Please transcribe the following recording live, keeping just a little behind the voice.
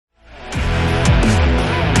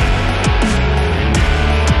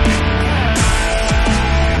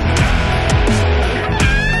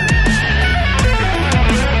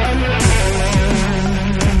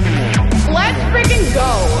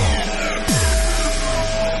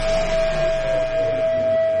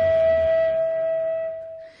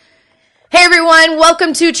everyone.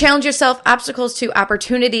 Welcome to Challenge Yourself, Obstacles to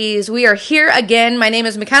Opportunities. We are here again. My name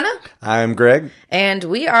is McKenna. I'm Greg. And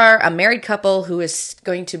we are a married couple who is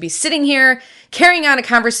going to be sitting here carrying on a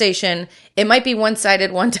conversation. It might be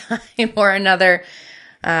one-sided one time or another.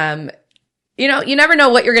 You never know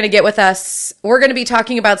what you're going to get with us. We're going to be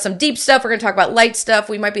talking about some deep stuff. We're going to talk about light stuff.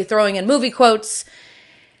 We might be throwing in movie quotes.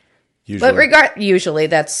 Usually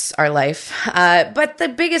that's our life. But the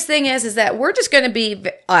biggest thing is that we're just going to be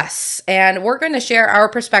us, and we're going to share our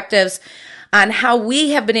perspectives on how we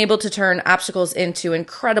have been able to turn obstacles into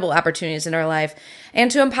incredible opportunities in our life,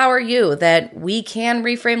 and to empower you that we can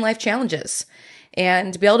reframe life challenges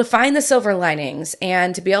and be able to find the silver linings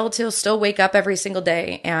and to be able to still wake up every single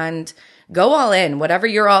day and go all in, whatever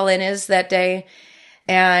your all in is that day.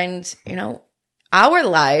 And, our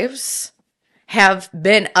lives have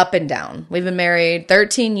been up and down. We've been married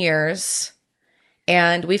 13 years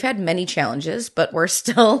and we've had many challenges, but we're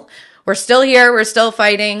still here. We're still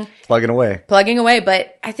fighting. Plugging away.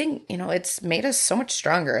 But I think, it's made us so much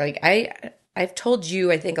stronger. Like I've told you,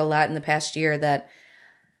 I think a lot in the past year that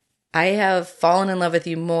I have fallen in love with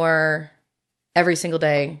you more every single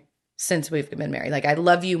day since we've been married. Like I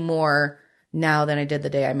love you more now than I did the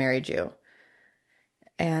day I married you.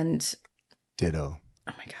 And ditto.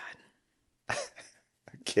 Oh my God.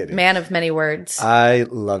 Kidding. Man of many words. I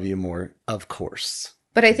love you more, of course.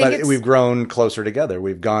 But I think we've grown closer together.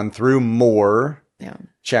 We've gone through more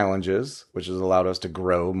challenges, which has allowed us to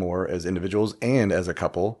grow more as individuals and as a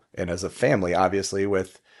couple and as a family, obviously,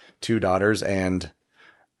 with 2 daughters and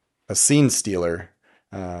a scene stealer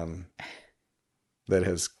that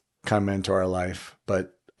has come into our life.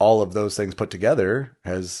 But all of those things put together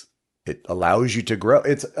it allows you to grow.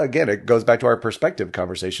 It goes back to our perspective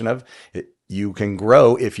conversation of it. You can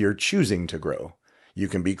grow if you're choosing to grow. You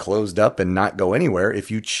can be closed up and not go anywhere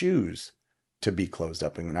if you choose to be closed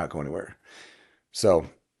up and not go anywhere. So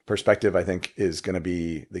perspective, I think, is going to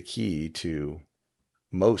be the key to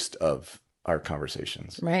most of our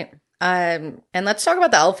conversations. Right. And let's talk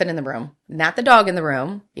about the elephant in the room, not the dog in the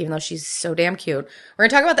room, even though she's so damn cute. We're going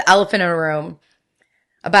to talk about the elephant in the room,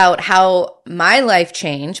 about how my life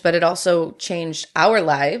changed, but it also changed our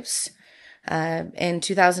lives in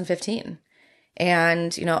 2015.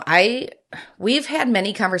 And, we've had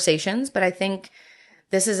many conversations, but I think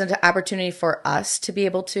this is an opportunity for us to be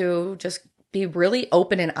able to just be really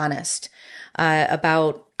open and honest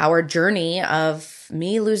about our journey of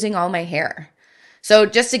me losing all my hair. So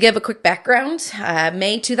just to give a quick background,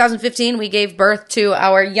 May 2015, we gave birth to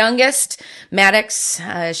our youngest, Maddox,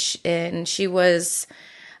 and she was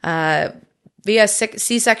via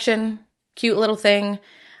C-section, cute little thing.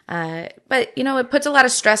 But, it puts a lot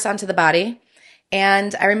of stress onto the body.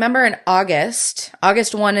 And I remember in August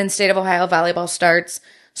 1 in state of Ohio, volleyball starts,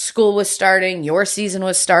 school was starting, your season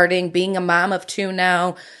was starting, being a mom of 2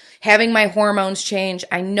 now, having my hormones change.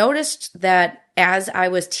 I noticed that as I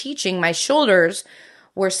was teaching, my shoulders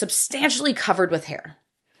were substantially covered with hair.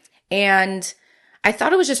 And I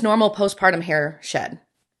thought it was just normal postpartum hair shed,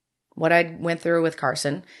 what I went through with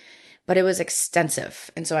Carson, but it was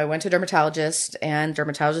extensive. And so I went to a dermatologist, and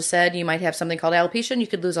dermatologist said, you might have something called alopecia and you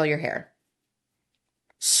could lose all your hair.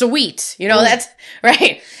 Sweet. That's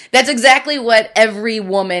right. That's exactly what every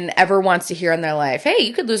woman ever wants to hear in their life. Hey,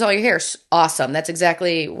 you could lose all your hair. Awesome. That's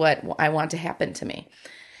exactly what I want to happen to me.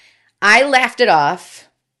 I laughed it off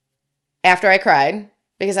after I cried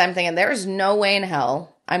because I'm thinking there is no way in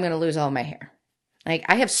hell I'm going to lose all my hair. Like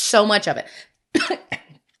I have so much of it.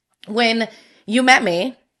 When you met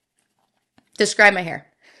me, describe my hair.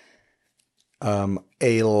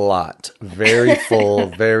 A lot. Very full,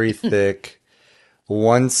 very thick.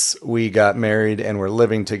 Once we got married and were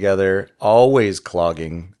living together, always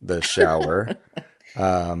clogging the shower.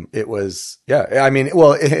 It was,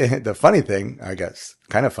 the funny thing, I guess,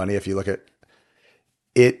 kind of funny if you look at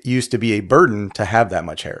it, used to be a burden to have that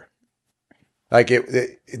much hair. Like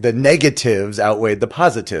the negatives outweighed the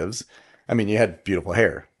positives. I mean, you had beautiful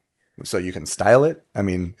hair, so you can style it. I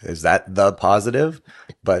mean, is that the positive?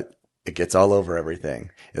 But it gets all over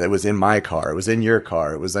everything. It was in my car. It was in your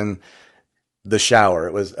car. It was in the shower.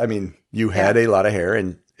 It was, you had a lot of hair,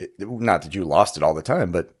 and not that you lost it all the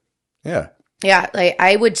time, but yeah. Yeah. Like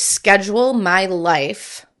I would schedule my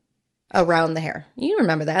life around the hair. You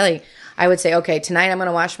remember that? Like I would say, okay, tonight I'm going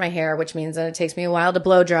to wash my hair, which means that it takes me a while to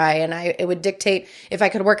blow dry. And it would dictate if I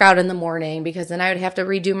could work out in the morning, because then I would have to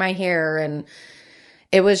redo my hair. And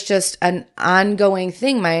it was just an ongoing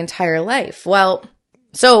thing my entire life. Well,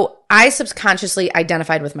 so I subconsciously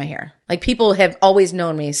identified with my hair. Like people have always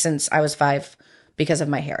known me since I was 5 because of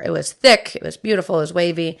my hair. It was thick. It was beautiful. It was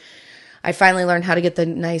wavy. I finally learned how to get the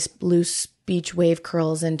nice loose beach wave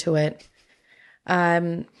curls into it.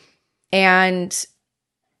 And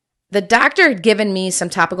the doctor had given me some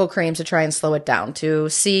topical creams to try and slow it down, to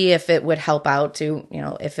see if it would help out, to,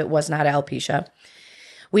 if it was not alopecia.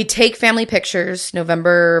 We take family pictures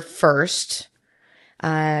November 1st.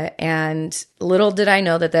 And little did I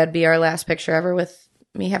know that that'd be our last picture ever with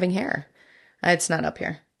me having hair. It's not up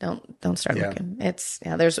here. Don't start looking. It's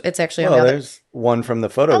actually on the other. There's one from the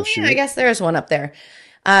photo shoot. Yeah, I guess there is one up there.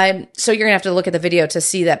 So you're gonna have to look at the video to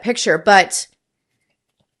see that picture. But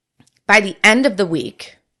by the end of the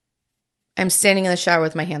week, I'm standing in the shower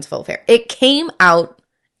with my hands full of hair. It came out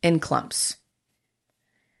in clumps.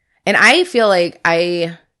 And I feel like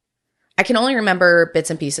I can only remember bits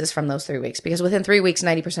and pieces from those 3 weeks, because within 3 weeks,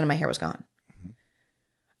 90% of my hair was gone.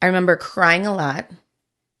 I remember crying a lot.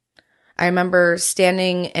 I remember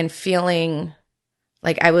standing and feeling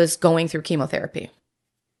like I was going through chemotherapy.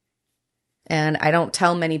 And I don't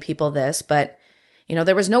tell many people this, but,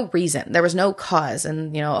 there was no reason. There was no cause.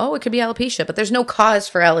 And, it could be alopecia, but there's no cause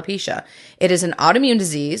for alopecia. It is an autoimmune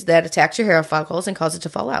disease that attacks your hair follicles and causes it to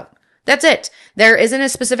fall out. That's it. There isn't a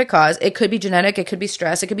specific cause. It could be genetic. It could be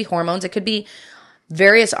stress. It could be hormones. It could be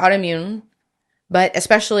various autoimmune. But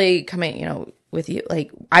especially coming, with you,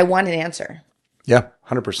 like, I want an answer. Yeah,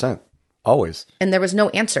 100%. Always. And there was no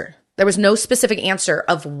answer. There was no specific answer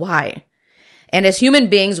of why. And as human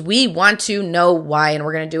beings, we want to know why, and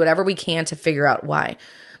we're going to do whatever we can to figure out why.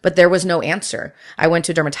 But there was no answer. I went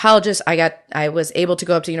to a dermatologist. I was able to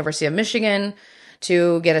go up to University of Michigan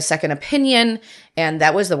to get a second opinion, and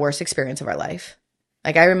that was the worst experience of our life.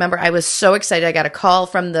 Like, I remember I was so excited. I got a call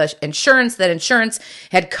from the insurance that insurance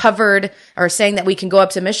had covered, or saying that we can go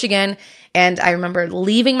up to Michigan. And I remember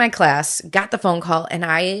leaving my class, got the phone call, and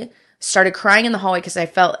I started crying in the hallway because I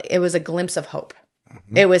felt it was a glimpse of hope.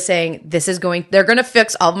 Mm-hmm. It was saying, they're going to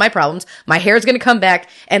fix all of my problems. My hair's going to come back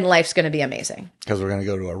and life's going to be amazing. Because we're going to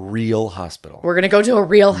go to a real hospital. We're going to go to a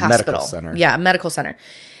real hospital. Medical center. Yeah, a medical center.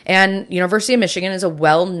 And University of Michigan is a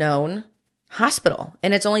well-known hospital,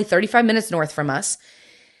 and it's only 35 minutes north from us.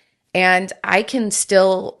 And I can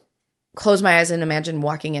still close my eyes and imagine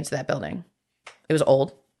walking into that building. It was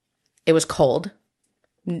old. It was cold,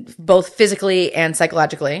 both physically and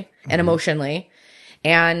psychologically and emotionally.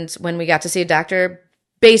 And when we got to see a doctor,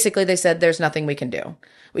 basically they said, there's nothing we can do.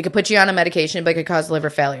 We could put you on a medication, but it could cause liver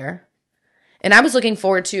failure. And I was looking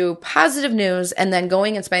forward to positive news and then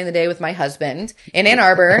going and spending the day with my husband in Ann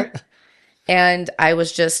Arbor. And I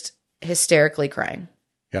was just hysterically crying.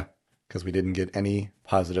 Yeah, because we didn't get any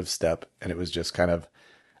positive step. And it was just kind of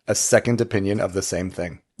a second opinion of the same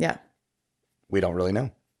thing. Yeah. We don't really know.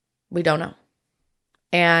 We don't know.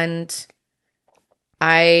 And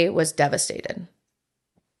I was devastated.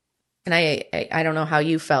 And I don't know how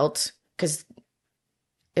you felt, because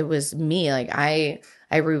it was me. Like, I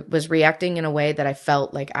was reacting in a way that I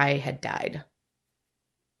felt like I had died.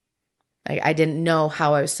 Like, I didn't know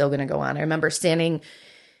how I was still going to go on. I remember standing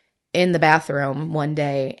in the bathroom one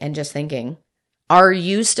day and just thinking, are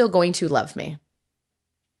you still going to love me?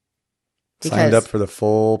 Signed up for the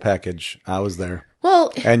full package. I was there.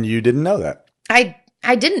 Well, and you didn't know that. I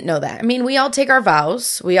didn't know that. I mean, we all take our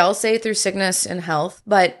vows. We all say through sickness and health,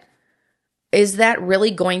 but is that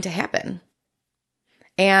really going to happen?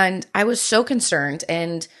 And I was so concerned.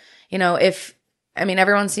 And,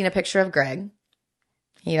 everyone's seen a picture of Greg.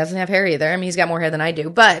 He doesn't have hair either. I mean, he's got more hair than I do.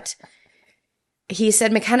 But he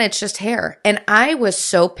said, McKenna, it's just hair. And I was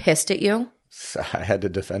so pissed at you. So I had to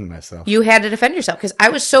defend myself. You had to defend yourself, because I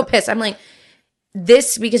was so pissed. I'm like,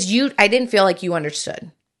 because I didn't feel like you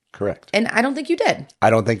understood. Correct. And I don't think you did. I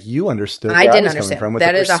don't think you understood. I didn't understand. From with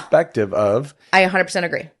that the perspective of, I 100%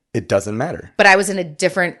 agree. It doesn't matter. But I was in a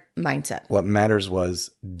different mindset. What matters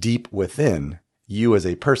was deep within you as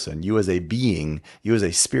a person, you as a being, you as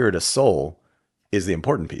a spirit, a soul, is the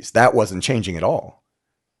important piece. That wasn't changing at all.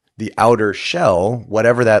 The outer shell,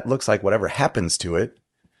 whatever that looks like, whatever happens to it,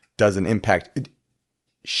 it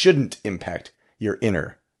shouldn't impact your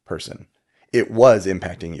inner person. It was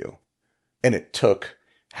impacting you. And it took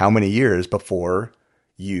how many years before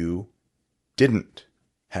you didn't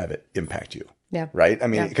have it impact you? Yeah. Right? I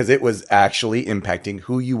mean, because it was actually impacting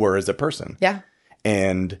who you were as a person. Yeah.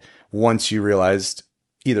 And once you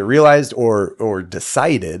either realized or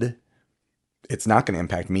decided, it's not going to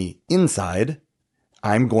impact me inside,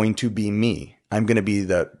 I'm going to be me. I'm going to be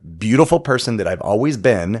the beautiful person that I've always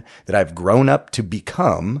been, that I've grown up to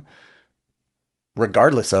become,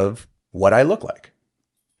 regardless of what I look like.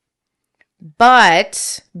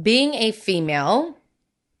 But being a female,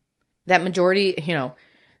 that majority,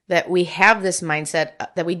 that we have this mindset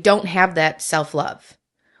that we don't have that self-love.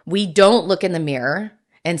 We don't look in the mirror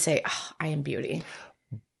and say, oh, I am beauty.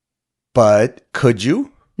 But could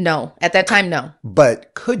you? No. At that time, no.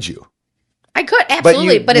 But could you? I could,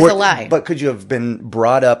 absolutely, but it's a lie. But could you have been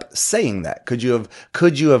brought up saying that? Could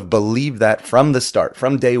you have believed that from the start,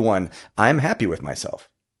 from day one? I'm happy with myself.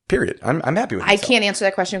 Period. I'm happy with myself. I can't answer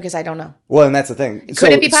that question because I don't know. Well, and that's the thing.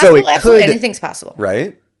 Could it be possible? Absolutely. Anything's possible.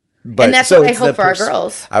 Right? But, and that's what I hope for our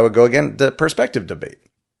girls. I would go again, the perspective debate.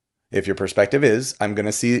 If your perspective is, I'm going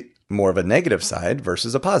to see more of a negative side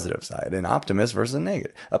versus a positive side, an optimist versus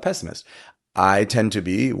a pessimist. I tend to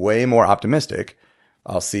be way more optimistic.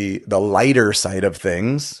 I'll see the lighter side of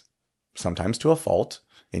things, sometimes to a fault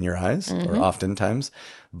in your eyes, or oftentimes.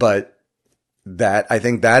 But I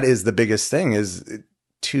think that is the biggest thing is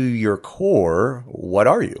to your core, what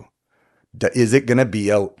are you? Is it going to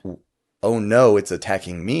be oh no, it's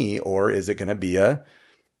attacking me? Or is it going to be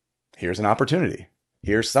here's an opportunity.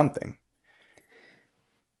 Here's something.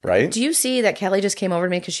 Right? Do you see that Kelly just came over to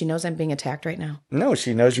me because she knows I'm being attacked right now? No,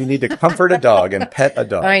 she knows you need to comfort a dog and pet a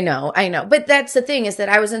dog. I know. But that's the thing is that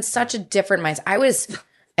I was in such a different mindset. I was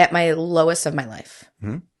at my lowest of my life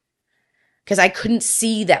because I couldn't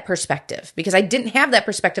see that perspective because I didn't have that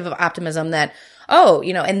perspective of optimism that,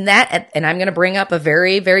 and I'm going to bring up a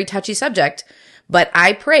very, very touchy subject, but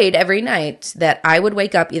I prayed every night that I would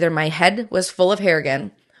wake up, either my head was full of hair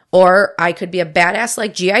again, or I could be a badass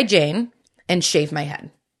like G.I. Jane and shave my head.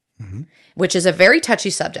 Which is a very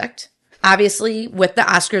touchy subject. Obviously, with the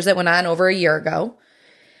Oscars that went on over a year ago,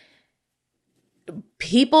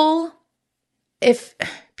 if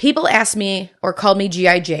people asked me or called me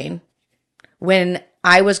G.I. Jane when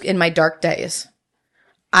I was in my dark days,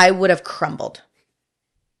 I would have crumbled.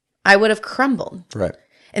 Right.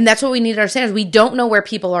 And that's what we need to understand is we don't know where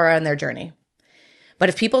people are on their journey. But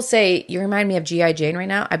if people say, you remind me of G.I. Jane right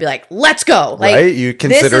now, I'd be like, let's go. Right? You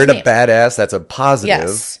consider it a badass. That's a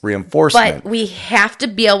positive reinforcement. But we have to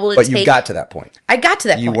be able to But you got to that point. I got to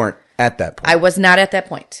that point. You weren't at that point. I was not at that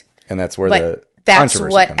point. And that's where that's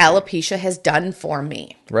what alopecia has done for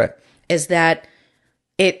me. Right. Is that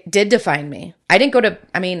it did define me. I didn't go to,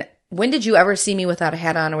 when did you ever see me without a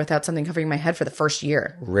hat on or without something covering my head for the first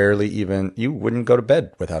year? Rarely even. You wouldn't go to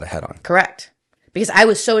bed without a hat on. Correct. Because I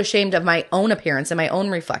was so ashamed of my own appearance and my own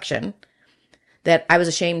reflection that I was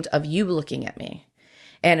ashamed of you looking at me.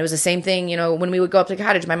 And it was the same thing, when we would go up to the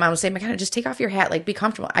cottage, my mom would say, McKenna, just take off your hat, like be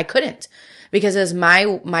comfortable. I couldn't because it was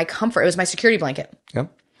my comfort. It was my security blanket.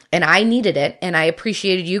 Yep. And I needed it. And I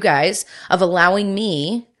appreciated you guys of allowing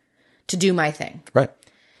me to do my thing. Right.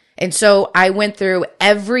 And so I went through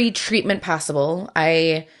every treatment possible.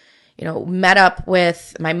 I, met up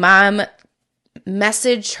with my mom,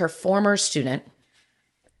 messaged her former student,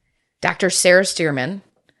 Dr. Sarah Stearman,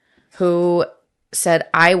 who said,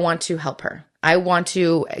 I want to help her. I want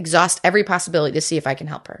to exhaust every possibility to see if I can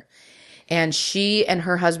help her. And she and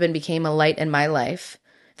her husband became a light in my life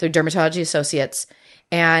through Dermatology Associates.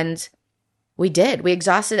 And we did. We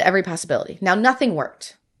exhausted every possibility. Now, nothing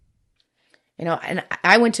worked. And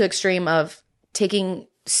I went to extreme of taking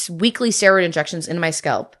weekly steroid injections into my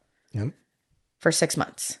scalp for 6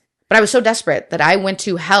 months. But I was so desperate that I went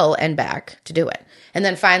to hell and back to do it. And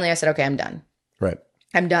then finally I said, okay, I'm done. Right.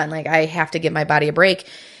 I'm done. Like I have to give my body a break.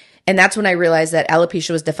 And that's when I realized that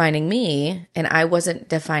alopecia was defining me and I wasn't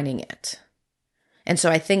defining it. And so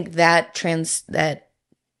I think that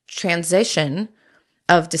transition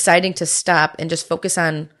of deciding to stop and just focus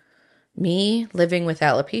on me living with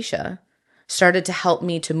alopecia started to help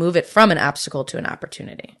me to move it from an obstacle to an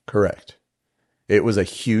opportunity. Correct. It was a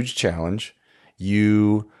huge challenge.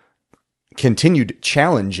 You continued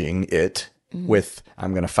challenging it with,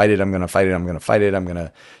 I'm going to fight it, I'm going to fight it, I'm going to fight it, I'm going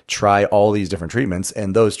to try all these different treatments.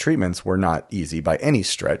 And those treatments were not easy by any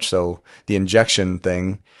stretch. So the injection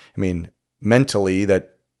thing, mentally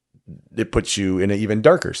that it puts you in an even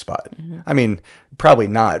darker spot. Probably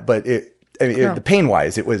not, but the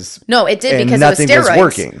pain-wise, it was... No, it did because nothing it was steroids,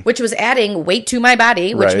 was working. Which was adding weight to my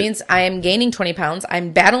body, which means I am gaining 20 pounds.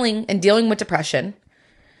 I'm battling and dealing with depression.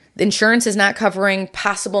 The insurance is not covering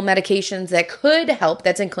possible medications that could help.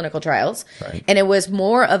 That's in clinical trials. Right. And it was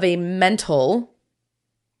more of a mental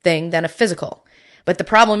thing than a physical. But the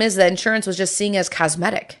problem is that insurance was just seeing as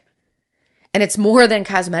cosmetic. And it's more than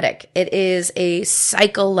cosmetic. It is a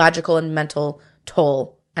psychological and mental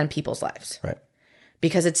toll on people's lives. Right.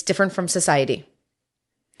 Because it's different from society.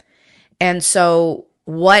 And so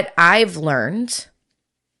what I've learned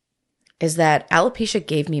is that alopecia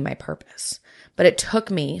gave me my purpose. But it took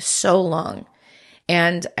me so long.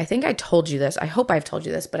 And I think I told you this. I hope I've told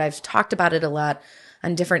you this, but I've talked about it a lot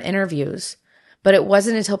on different interviews. But it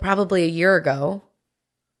wasn't until probably a year ago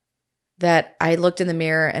that I looked in the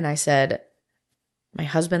mirror and I said, my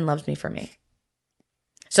husband loves me for me.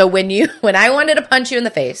 So when I wanted to punch you in the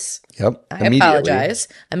face, I apologize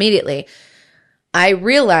immediately. I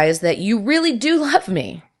realized that you really do love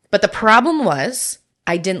me. But the problem was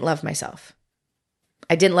I didn't love myself.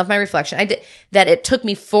 I didn't love my reflection. That it took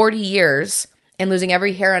me 40 years and losing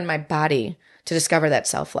every hair on my body to discover that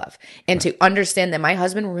self-love and to understand that my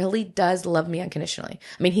husband really does love me unconditionally.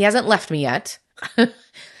 I mean, he hasn't left me yet,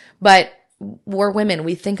 but we're women.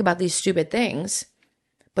 We think about these stupid things,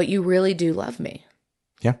 but you really do love me.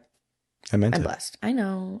 Yeah. I'm blessed. I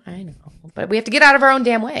know. But we have to get out of our own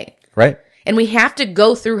damn way. Right. And we have to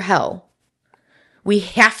go through hell. Here's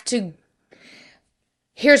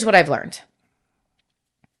what I've learned.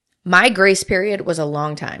 My grace period was a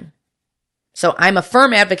long time. So I'm a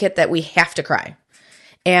firm advocate that we have to cry.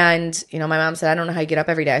 And, my mom said, I don't know how you get up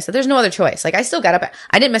every day. I said, there's no other choice. Like, I still got up.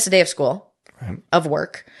 I didn't miss a day of school, of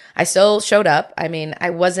work. I still showed up. I mean, I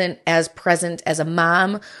wasn't as present as a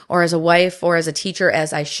mom or as a wife or as a teacher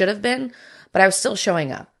as I should have been, but I was still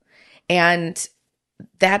showing up. And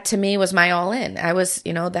that to me was my all in. I was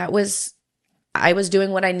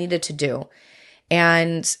doing what I needed to do.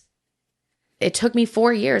 And it took me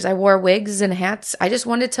 4 years. I wore wigs and hats. I just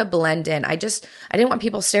wanted to blend in. I didn't want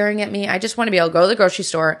people staring at me. I just want to be able to go to the grocery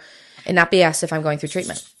store and not be asked if I'm going through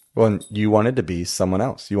treatment. Well, you wanted to be someone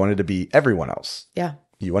else. You wanted to be everyone else. Yeah.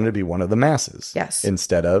 You wanted to be one of the masses. Yes.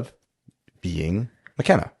 Instead of being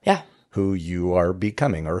McKenna. Yeah. Who you are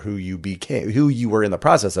becoming or who you became, who you were in the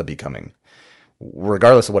process of becoming,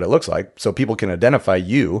 regardless of what it looks like. So people can identify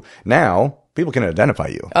you. Now, people can identify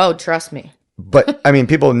you. Oh, trust me. But I mean,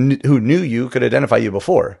 people who knew you could identify you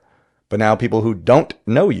before, but now people who don't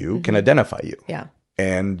know you can identify you. Yeah.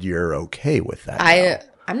 And you're okay with that.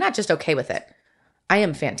 I'm not just okay with it. I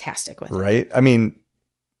am fantastic with it. Right? I mean,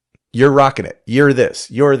 you're rocking it. You're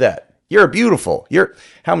this, you're that. You're beautiful.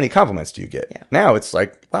 How many compliments do you get? Yeah. Now it's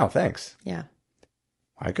like, wow, thanks. Yeah.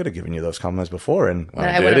 I could have given you those compliments before and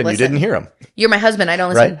I did, and you didn't hear them. You're my husband. I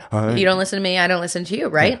don't listen. Right? You don't listen to me. I don't listen to you,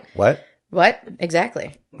 right? Yeah. What?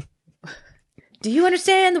 Exactly. Do you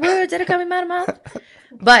understand the words that are coming out of my mouth?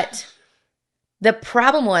 But the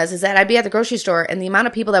problem is that I'd be at the grocery store and the amount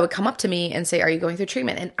of people that would come up to me and say, are you going through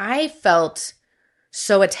treatment? And I felt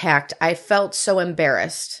so attacked. I felt so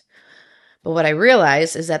embarrassed. But what I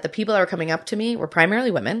realized is that the people that were coming up to me were primarily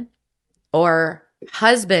women or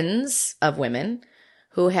husbands of women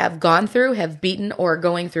who have gone through, have beaten, or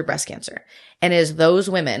going through breast cancer. And it is those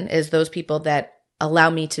women, those people that allow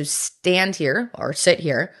me to stand here or sit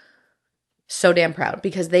here so damn proud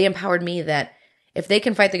because they empowered me that if they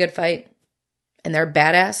can fight the good fight and they're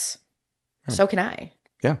badass, so can I.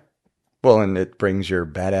 Yeah. Well, and it brings your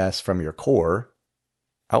badass from your core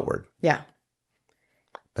outward. Yeah.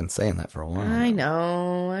 Been saying that for a while. I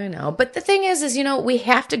know. But the thing is, we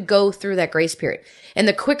have to go through that grace period. And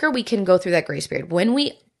the quicker we can go through that grace period, when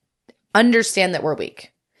we understand that we're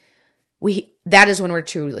weak, that is when we're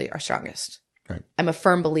truly our strongest. Right. I'm a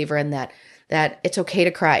firm believer in that it's okay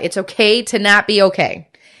to cry. It's okay to not be okay.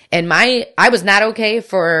 And I was not okay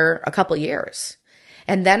for a couple years.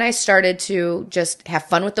 And then I started to just have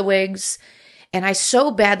fun with the wigs. And I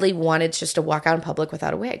so badly wanted just to walk out in public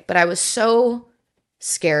without a wig. But I was so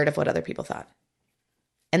scared of what other people thought.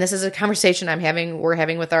 And this is a conversation we're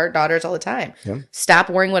having with our daughters all the time. Yeah. Stop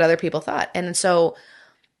worrying what other people thought. And so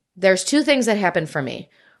there's two things that happened for me.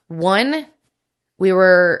 One, we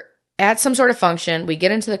were at some sort of function. We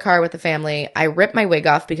get into the car with the family. I rip my wig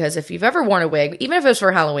off because if you've ever worn a wig, even if it was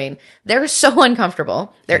for Halloween, they're so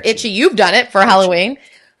uncomfortable. They're itchy. You've done it for Halloween.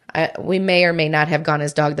 We may or may not have gone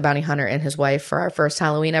as Dog the Bounty Hunter and his wife for our first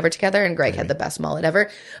Halloween ever together. And Greg had the best mullet ever.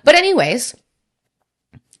 But anyways,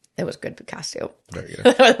 it was good costume.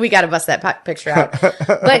 We got to bust that picture out.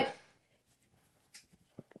 But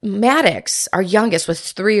Maddox, our youngest,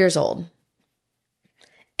 was 3 years old.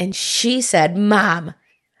 And she said, Mom,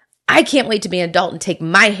 I can't wait to be an adult and take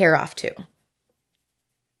my hair off too.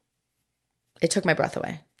 It took my breath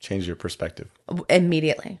away. Change your perspective.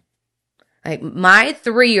 Immediately. Like my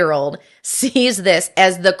 3-year-old sees this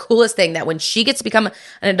as the coolest thing that when she gets to become an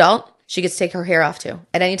adult, she gets to take her hair off too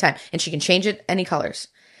at any time. And she can change it any colors.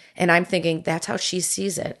 And I'm thinking that's how she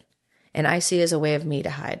sees it. And I see it as a way of me to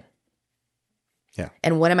hide. Yeah.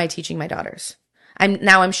 And what am I teaching my daughters?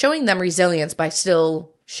 I'm showing them resilience by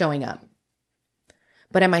still showing up.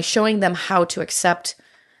 But am I showing them how to accept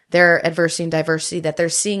their adversity and diversity that they're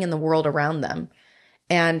seeing in the world around them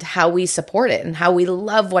and how we support it and how we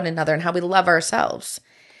love one another and how we love ourselves?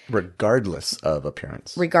 Regardless of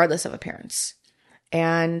appearance.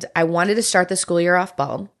 And I wanted to start the school year off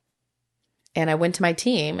bald. And I went to my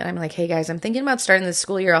team and I'm like, hey guys, I'm thinking about starting the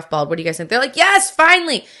school year off bald. What do you guys think? They're like, yes,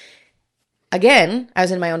 finally. Again, I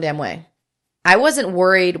was in my own damn way. I wasn't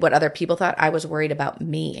worried what other people thought. I was worried about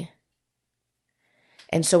me.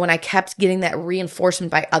 And so when I kept getting that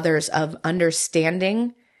reinforcement by others of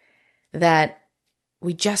understanding that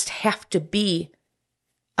we just have to be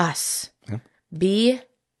us, be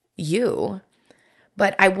you.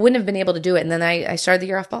 But I wouldn't have been able to do it. And then I started the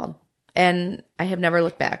year off bald. And I have never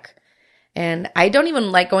looked back. And I don't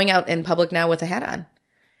even like going out in public now with a hat on.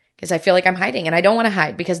 Because I feel like I'm hiding. And I don't want to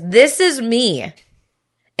hide. Because this is me.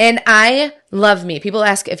 And I love me. People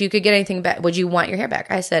ask if you could get anything back, would you want your hair back?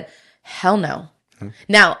 I said, hell no.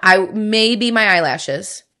 Now, I maybe my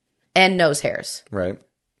eyelashes and nose hairs. Right.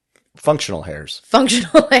 Functional hairs.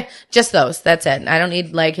 Functional, just those. That's it. I don't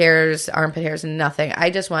need leg hairs, armpit hairs, nothing.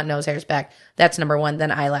 I just want nose hairs back. That's number one,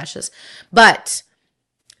 then eyelashes. But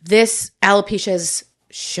this alopecia has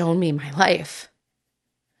shown me my life.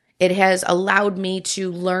 It has allowed me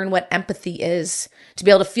to learn what empathy is, to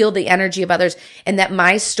be able to feel the energy of others, and that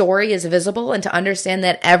my story is visible, and to understand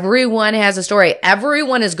that everyone has a story.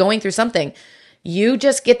 Everyone is going through something. You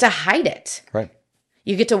just get to hide it. Right.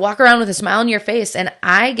 You get to walk around with a smile on your face, and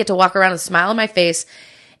I get to walk around with a smile on my face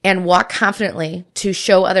and walk confidently to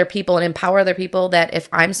show other people and empower other people that if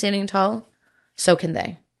I'm standing tall, so can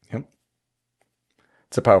they. Yep.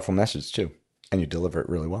 It's a powerful message too, and you deliver it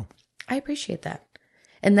really well. I appreciate that.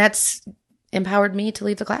 And that's empowered me to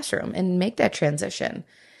leave the classroom and make that transition.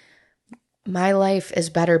 My life is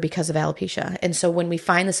better because of alopecia. And so when we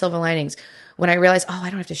find the silver linings, when I realize, oh, I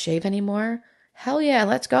don't have to shave anymore, hell yeah,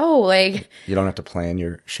 let's go. Like, you don't have to plan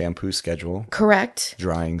your shampoo schedule. Correct.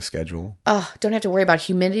 Drying schedule. Oh, don't have to worry about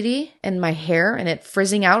humidity in my hair and it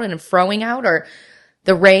frizzing out and throwing out, or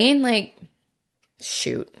the rain. Like,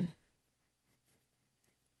 shoot.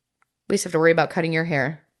 We just have to worry about cutting your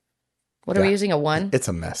hair. What are we using, a 1? It's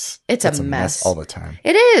a mess. It's a mess all the time.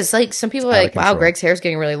 It is. Like, some people are like, wow, control. Greg's hair is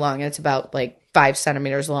getting really long. And it's about like 5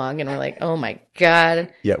 centimeters long. And we're like, oh my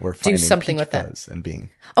God. Yet we're finding do something peach with that. fuzz and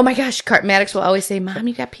being. Oh my gosh. Maddox will always say, Mom,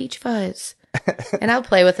 you got peach fuzz. And I'll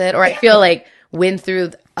play with it. Or I feel like wind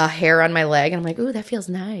through a hair on my leg. And I'm like, ooh, that feels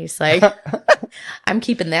nice. Like, I'm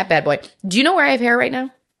keeping that bad boy. Do you know where I have hair right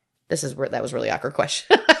now? That was a really awkward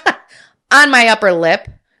question. On my upper lip.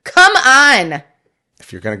 Come on.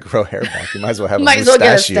 If you're going to grow hair back, you might as well have Might a as well get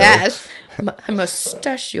a mustachio. stash. A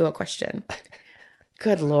mustachio question.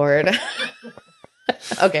 Good Lord.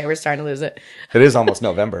 Okay, we're starting to lose it. It is almost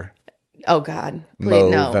November. Oh God. Please,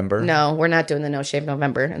 Movember. No, we're not doing the no shave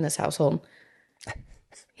November in this household.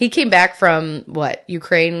 He came back from what?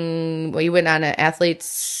 Ukraine. Well, you went on an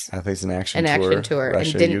athletes in Action tour Russia,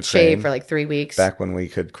 and didn't Ukraine, shave for like 3 weeks. Back when we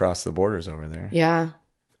could cross the borders over there. Yeah.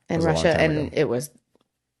 In Russia. And ago. it was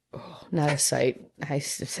not a sight. I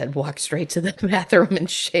said walk straight to the bathroom and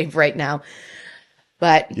shave right now.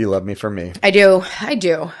 But you love me for me. I do.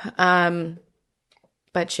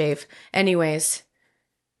 But shave. Anyways,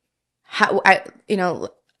 I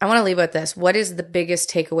want to leave with this. What is the biggest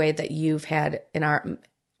takeaway that you've had in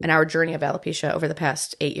our journey of alopecia over the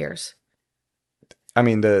past 8 years? I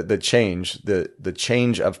mean, the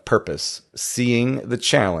change of purpose, seeing the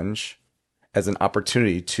challenge as an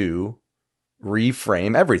opportunity to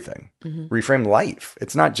reframe everything, reframe life.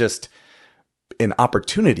 It's not just an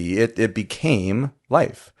opportunity. It became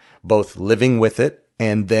life, both living with it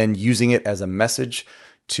and then using it as a message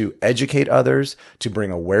to educate others, to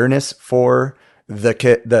bring awareness for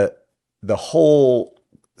the whole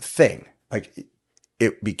thing. Like,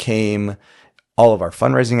 it became all of our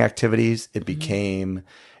fundraising activities. It became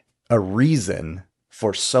a reason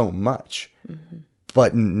for so much,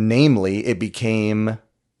 but namely it became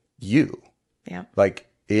you. Yeah. Like,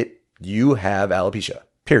 you have alopecia,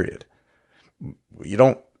 period. You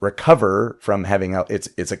don't recover from having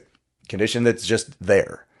it's a condition that's just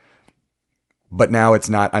there. But now it's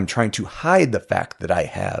not, I'm trying to hide the fact that I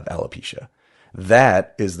have alopecia.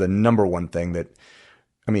 That is the number one thing that,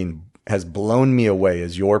 has blown me away,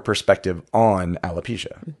 is your perspective on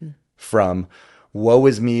alopecia. From, woe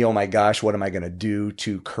is me, oh my gosh, what am I going to do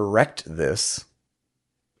to correct this?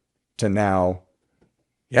 To now,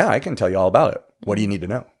 yeah, I can tell you all about it. What do you need to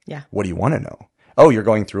know? Yeah. What do you want to know? Oh, you're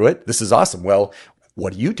going through it? This is awesome. Well,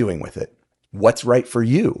 what are you doing with it? What's right for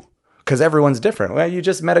you? Because everyone's different. Well, you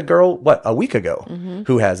just met a girl, a week ago,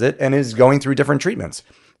 who has it and is going through different treatments.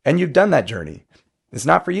 And you've done that journey. It's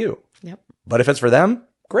not for you. Yep. But if it's for them,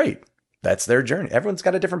 great. That's their journey. Everyone's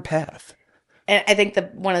got a different path. And I think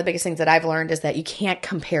one of the biggest things that I've learned is that you can't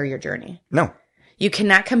compare your journey. No. You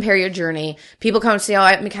cannot compare your journey. People come and say,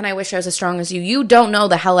 oh, McKenna, I wish I was as strong as you. You don't know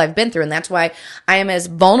the hell I've been through. And that's why I am as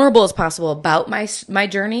vulnerable as possible about my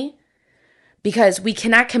journey, because we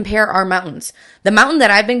cannot compare our mountains. The mountain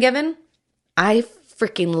that I've been given, I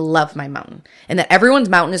freaking love my mountain, and that everyone's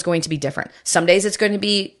mountain is going to be different. Some days it's going to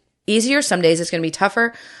be easier. Some days it's going to be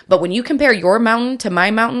tougher. But when you compare your mountain to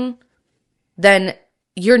my mountain, then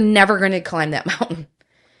you're never going to climb that mountain.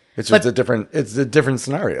 It's just a different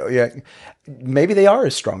scenario. Yeah. Maybe they are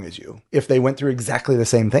as strong as you if they went through exactly the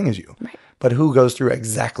same thing as you. Right. But who goes through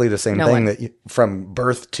exactly the same thing that from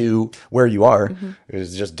birth to where you are? Mm-hmm.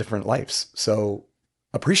 It's just different lives. So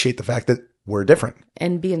appreciate the fact that we're different.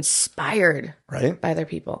 And be inspired by other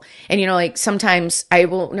people. And, like sometimes I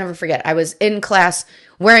will never forget, I was in class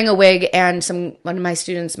wearing a wig and one of my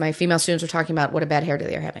students, my female students, were talking about what a bad hair day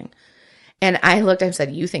they're having. And I looked at him and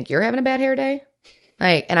said, you think you're having a bad hair day?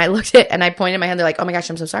 And I looked at and I pointed my hand. They're like, oh my gosh,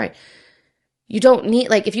 I'm so sorry. You don't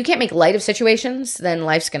need, if you can't make light of situations, then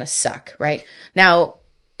life's going to suck, right? Now,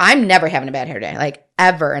 I'm never having a bad hair day,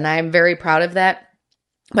 ever. And I'm very proud of that.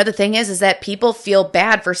 But the thing is that people feel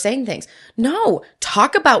bad for saying things. No,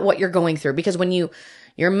 talk about what you're going through, because when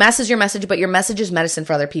your message is your message, but your message is medicine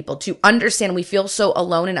for other people to understand. We feel so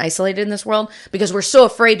alone and isolated in this world because we're so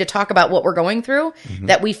afraid to talk about what we're going through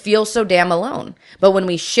that we feel so damn alone. But when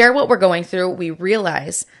we share what we're going through, we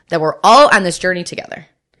realize that we're all on this journey together.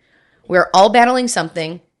 We're all battling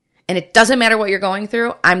something, and it doesn't matter what you're going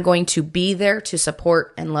through. I'm going to be there to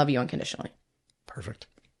support and love you unconditionally. Perfect.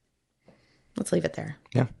 Let's leave it there.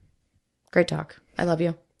 Yeah. Great talk. I love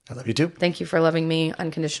you. I love you too. Thank you for loving me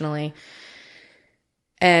unconditionally.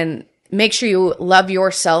 And make sure you love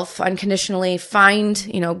yourself unconditionally.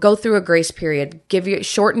 Go through a grace period.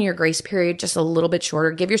 Shorten your grace period just a little bit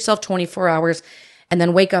shorter. Give yourself 24 hours and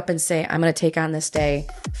then wake up and say, I'm going to take on this day.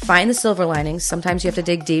 Find the silver linings. Sometimes you have to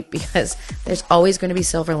dig deep because there's always going to be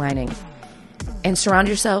silver lining. And surround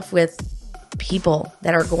yourself with people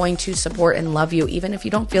that are going to support and love you. Even if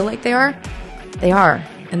you don't feel like they are,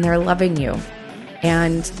 and they're loving you.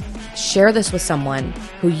 And share this with someone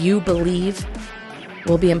who you believe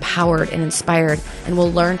will be empowered and inspired and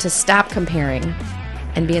will learn to stop comparing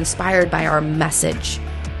and be inspired by our message,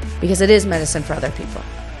 because it is medicine for other people.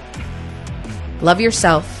 Love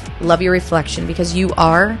yourself, love your reflection, because you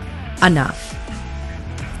are enough.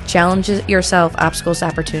 Challenge yourself, obstacles,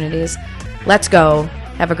 opportunities. Let's go.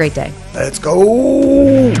 Have a great day. Let's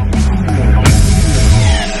go.